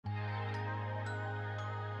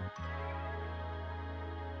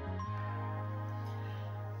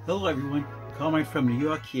Hello everyone, Carmine from New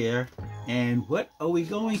York here, and what are we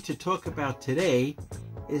going to talk about today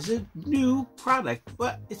is a new product,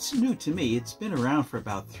 but it's new to me. It's been around for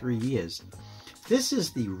about 3 years. This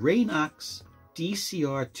is the RAYNOX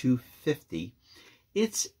DCR-250.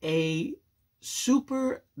 It's a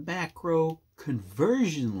super macro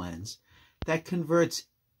conversion lens that converts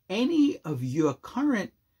any of your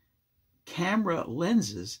current camera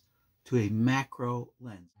lenses to a macro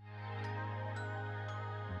lens.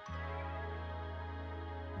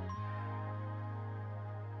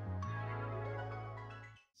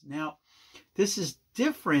 Now, this is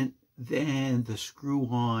different than the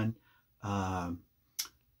screw-on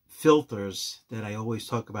filters that I always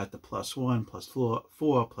talk about, the +1,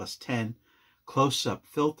 +4, +10 close-up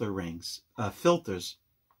filter rings, filters.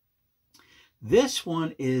 This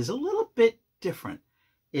one is a little bit different.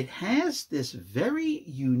 It has this very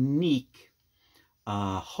unique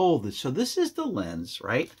holder. So this is the lens,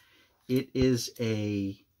 right? It is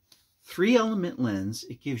a 3-element lens.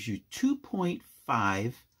 It gives you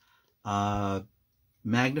 2.5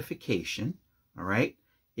 magnification. All right,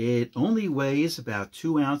 it only weighs about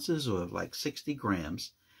 2 ounces or like 60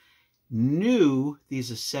 grams. New,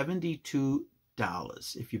 these are $72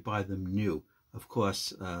 if you buy them new. Of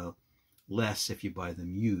course, less if you buy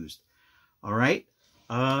them used. All right,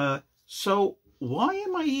 so why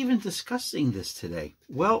am I even discussing this today?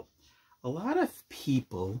 Well, a lot of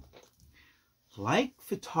people like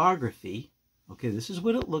photography. Okay, this is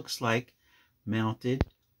what it looks like mounted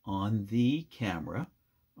on the camera.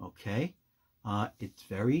 Okay, it's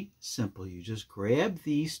very simple. You just grab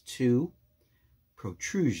these two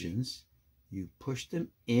protrusions, you push them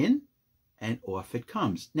in, and off it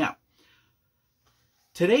comes. Now,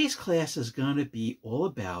 today's class is going to be all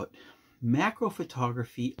about macro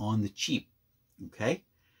photography on the cheap. Okay,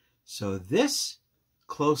 so this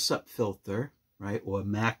close-up filter, right, or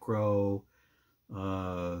macro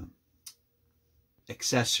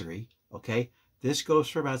accessory, okay, this goes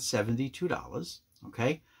for about $72,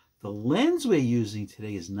 okay? The lens we're using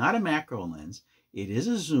today is not a macro lens. It is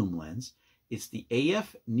a zoom lens. It's the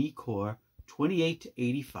AF Nikkor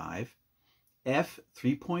 28-85mm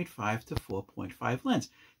f3.5-4.5 lens.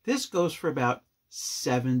 This goes for about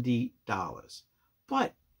 $70.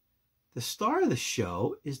 But the star of the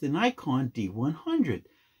show is the Nikon D100.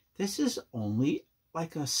 This is only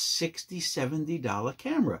like a $60, $70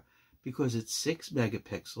 camera because it's 6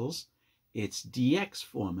 megapixels. It's DX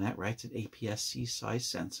format, right? It's an APS-C size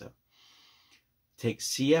sensor. Takes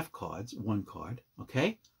CF cards, 1 card,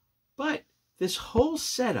 okay? But this whole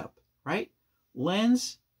setup, right?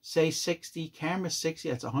 Lens, say 60, camera 60,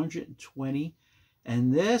 that's 120.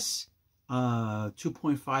 And this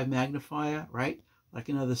 2.5 magnifier, right? Like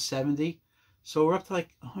another 70. So we're up to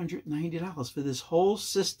like $190 for this whole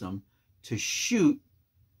system to shoot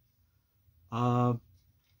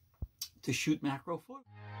macro photos.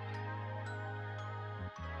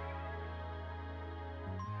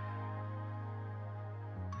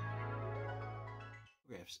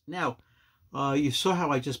 Now, you saw how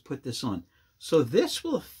I just put this on. So this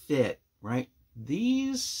will fit, right?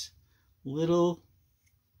 These little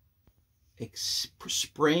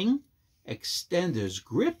spring extenders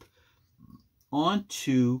grip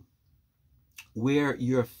onto where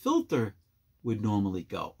your filter would normally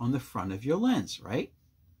go on the front of your lens, right?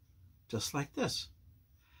 Just like this.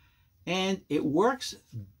 And it works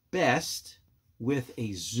best with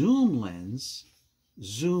a zoom lens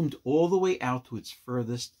zoomed all the way out to its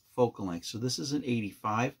furthest focal length. So this is an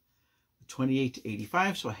 85,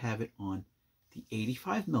 28-85, so I have it on the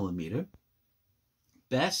 85mm.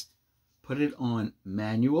 Best, put it on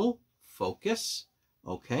manual focus,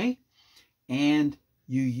 okay? And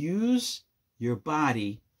you use your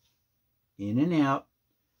body in and out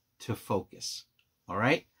to focus, all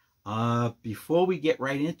right? Before we get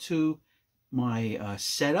right into my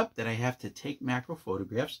setup that I have to take macro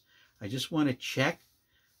photographs, I just want to check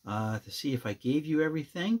to see if I gave you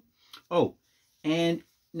everything. Oh, and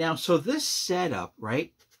now, so this setup,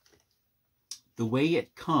 right, the way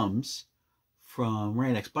it comes from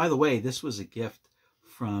RAYNOX. By the way, this was a gift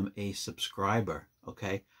from a subscriber,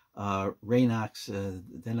 okay? RAYNOX,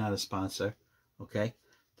 they're not a sponsor, okay?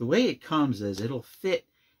 The way it comes is it'll fit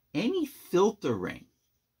any filter ring,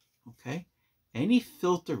 okay? Any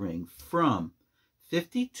filter ring from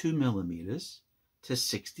 52mm to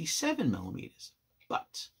 67mm.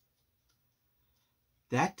 But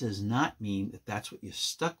that does not mean that that's what you're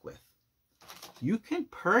stuck with. You can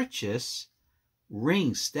purchase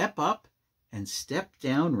rings, step up and step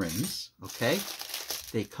down rings, okay?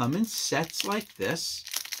 They come in sets like this,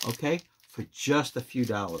 okay, for just a few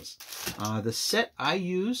dollars. The set I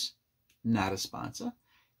use, not a sponsor,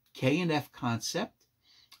 K and F concept.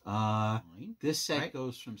 This set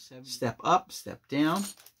goes from step up, step down,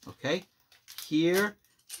 okay, here,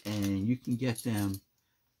 and you can get them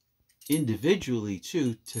individually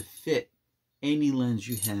too to fit any lens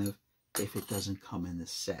you have if it doesn't come in the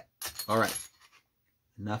set. All right,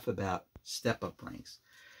 enough about step up rings.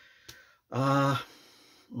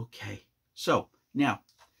 Okay, so now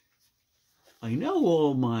I know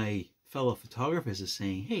all my fellow photographers are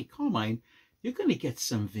saying, hey, Carmine, you're going to get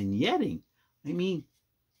some vignetting. I mean,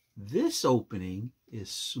 this opening is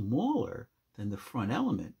smaller than the front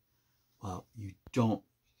element. Well, you don't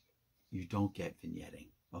get vignetting,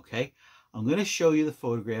 okay? I'm going to show you the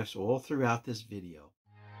photographs all throughout this video.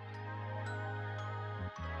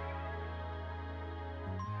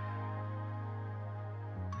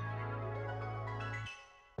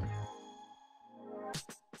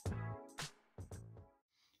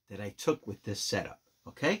 That I took with this setup,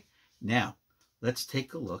 okay? Now, let's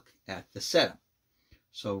take a look at the setup.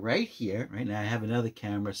 So right here, right now I have another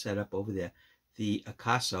camera set up over there, the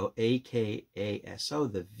Akaso, A-K-A-S-O,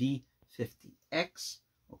 the V50X,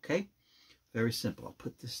 okay? Very simple. I'll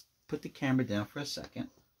put the camera down for a second,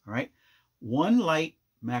 all right? One light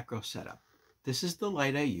macro setup. This is the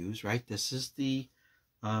light I use, right? This is the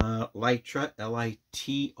Litra,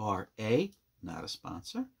 L-I-T-R-A, not a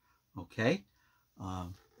sponsor, okay?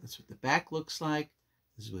 That's what the back looks like.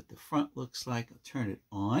 This is what the front looks like. I'll turn it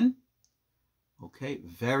on. Okay,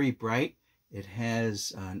 very bright. It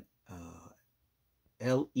has an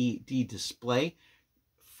LED display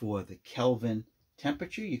for the Kelvin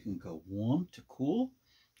temperature. You can go warm to cool.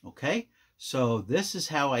 Okay, so this is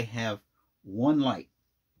how I have one light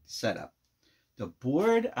set up. The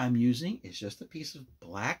board I'm using is just a piece of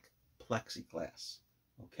black plexiglass.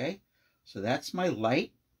 Okay, so that's my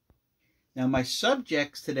light. Now my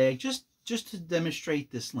subjects today, just to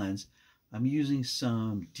demonstrate this lens, I'm using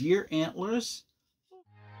some deer antlers.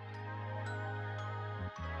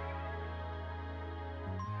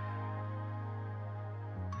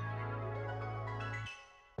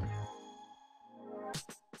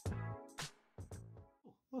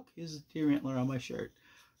 Look, here's a deer antler on my shirt,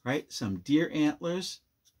 right? Some deer antlers,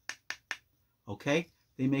 okay?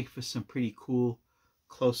 They make for some pretty cool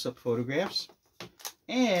close-up photographs.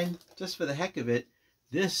 And just for the heck of it,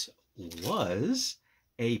 this was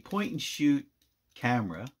a point-and-shoot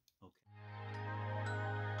camera.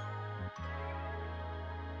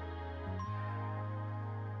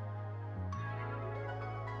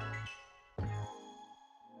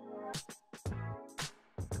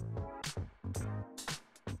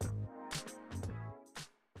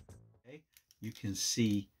 Okay. You can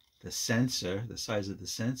see the sensor, the size of the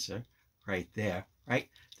sensor right there, right?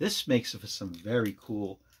 This makes it for some very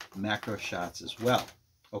cool macro shots as well.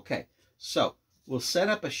 Okay, so we'll set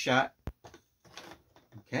up a shot,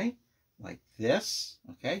 okay, like this,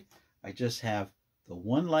 okay? I just have the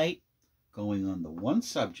one light going on the one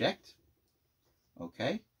subject,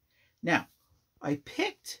 okay? Now, I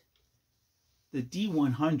picked the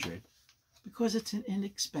D100 because it's an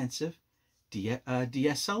inexpensive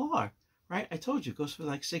DSLR, right? I told you, it goes for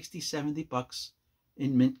like 60, 70 bucks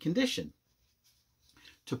in mint condition.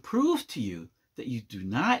 To prove to you that you do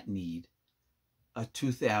not need a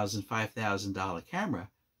 $2,000, $5,000 camera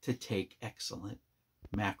to take excellent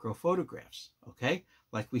macro photographs, okay?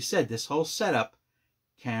 Like we said, this whole setup,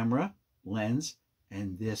 camera, lens,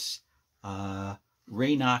 and this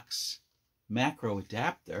RAYNOX macro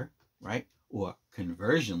adapter, right? Or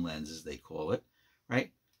conversion lens, as they call it,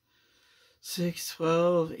 right? 6,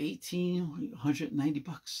 12, 18, 190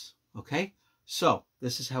 bucks, okay? So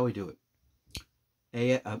this is how we do it.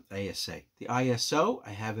 ASA. The ISO,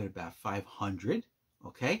 I have it about 500,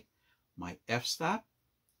 okay? My f-stop,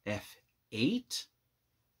 f8. It's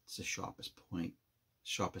the sharpest point,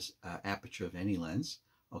 sharpest aperture of any lens,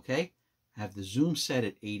 okay? I have the zoom set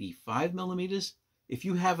at 85 millimeters. If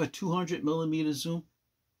you have a 200 millimeter zoom,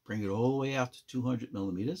 bring it all the way out to 200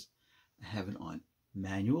 millimeters. I have it on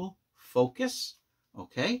manual focus,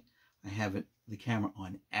 okay? I have it, the camera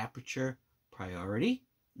on aperture priority,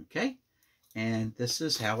 okay? And this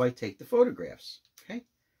is how I take the photographs, okay?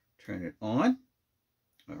 Turn it on,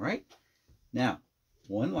 all right? Now,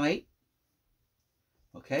 one light,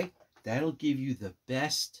 okay? That'll give you the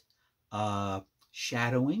best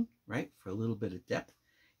shadowing, right? For a little bit of depth.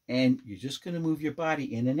 And you're just gonna move your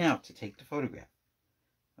body in and out to take the photograph.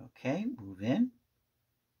 Okay, move in.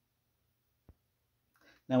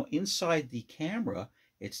 Now, inside the camera,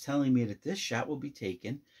 it's telling me that this shot will be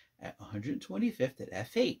taken at 125th at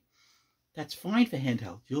f8. That's fine for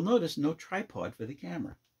handheld. You'll notice no tripod for the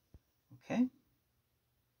camera. Okay.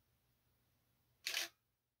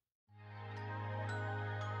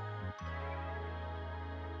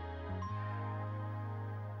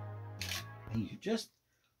 And you just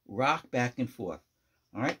rock back and forth.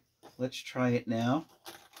 All right, let's try it now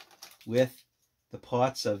with the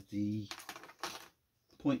parts of the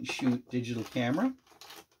point and shoot digital camera.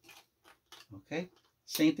 Okay,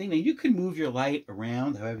 same thing. Now you can move your light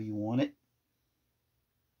around however you want it.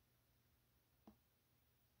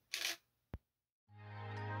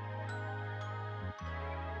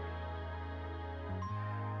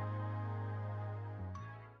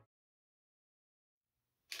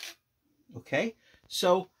 Okay,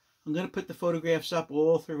 so I'm going to put the photographs up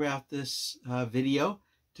all throughout this video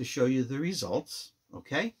to show you the results.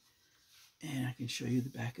 Okay, and I can show you the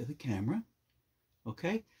back of the camera.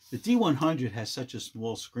 Okay, the D100 has such a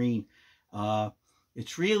small screen.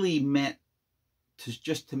 It's really meant to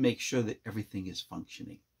just to make sure that everything is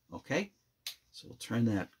functioning. Okay, so we'll turn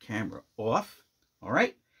that camera off. All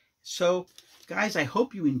right, so guys, I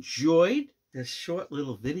hope you enjoyed this short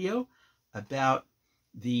little video about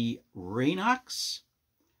the RAYNOX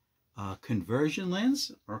conversion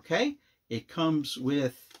lens. Okay, it comes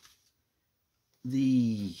with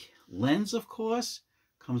the lens, of course,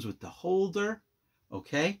 comes with the holder,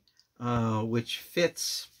 okay, which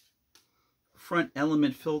fits front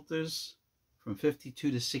element filters from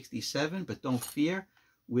 52 to 67, but don't fear,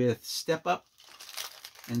 with step up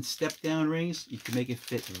and step down rings, you can make it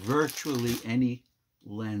fit virtually any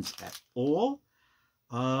lens at all.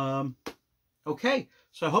 Okay,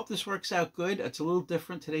 so I hope this works out good. It's a little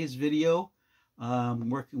different today's video.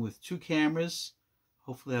 I'm working with two cameras.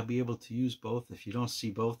 Hopefully I'll be able to use both. If you don't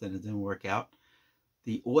see both, then it didn't work out.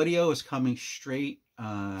 The audio is coming straight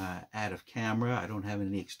out of camera. I don't have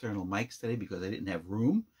any external mics today because I didn't have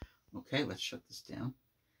room. Okay, let's shut this down.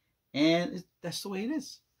 And that's the way it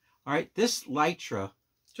is. All right, this Lytra,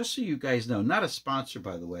 just so you guys know, not a sponsor,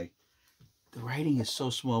 by the way. The writing is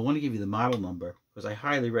so small. I want to give you the model number because I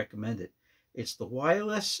highly recommend it. It's the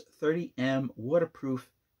wireless 30M waterproof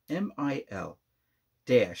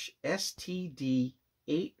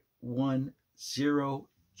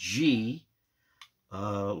MIL-STD810G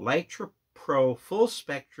Lytra Pro full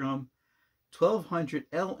spectrum 1200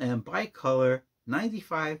 LM bicolor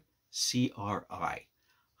 95 CRI.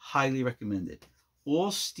 Highly recommended.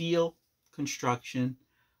 All steel construction.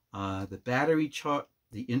 The battery chart,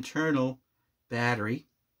 the internal battery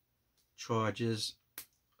charges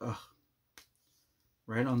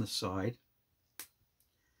right on the side.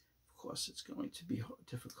 Of course, it's going to be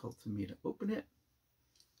difficult for me to open it.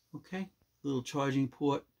 Okay, little charging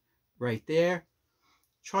port right there.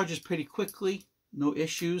 Charges pretty quickly, no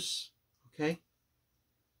issues. Okay.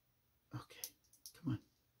 Okay, come on.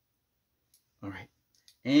 All right,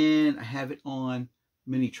 and I have it on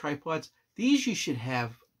mini tripods. These you should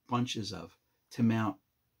have bunches of to mount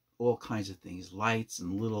all kinds of things, lights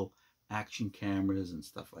and little action cameras and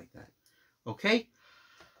stuff like that. Okay.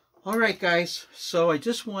 All right, guys. So I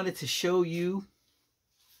just wanted to show you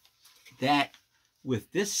that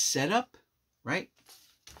with this setup, right,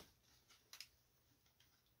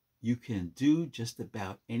 you can do just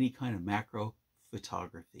about any kind of macro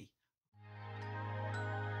photography.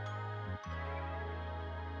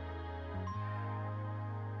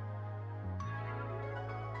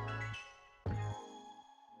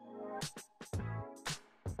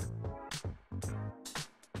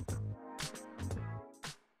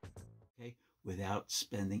 Okay, without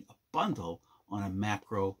spending a bundle on a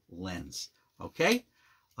macro lens. Okay,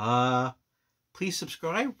 please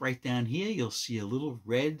subscribe. Right down here you'll see a little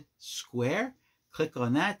red square. Click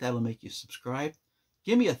on that. That'll make you subscribe.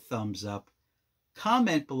 Give me a thumbs up.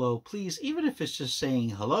 Comment below, please, even if it's just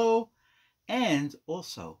saying hello. And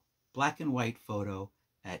also black and white photo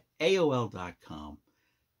at AOL.com.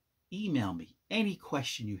 Email me any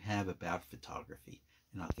question you have about photography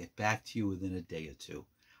and I'll get back to you within a day or two.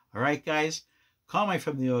 All right, guys, Carmine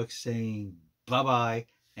from New York saying bye-bye,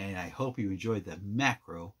 and I hope you enjoyed the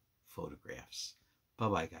macro photographs.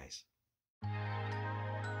 Bye-bye, guys.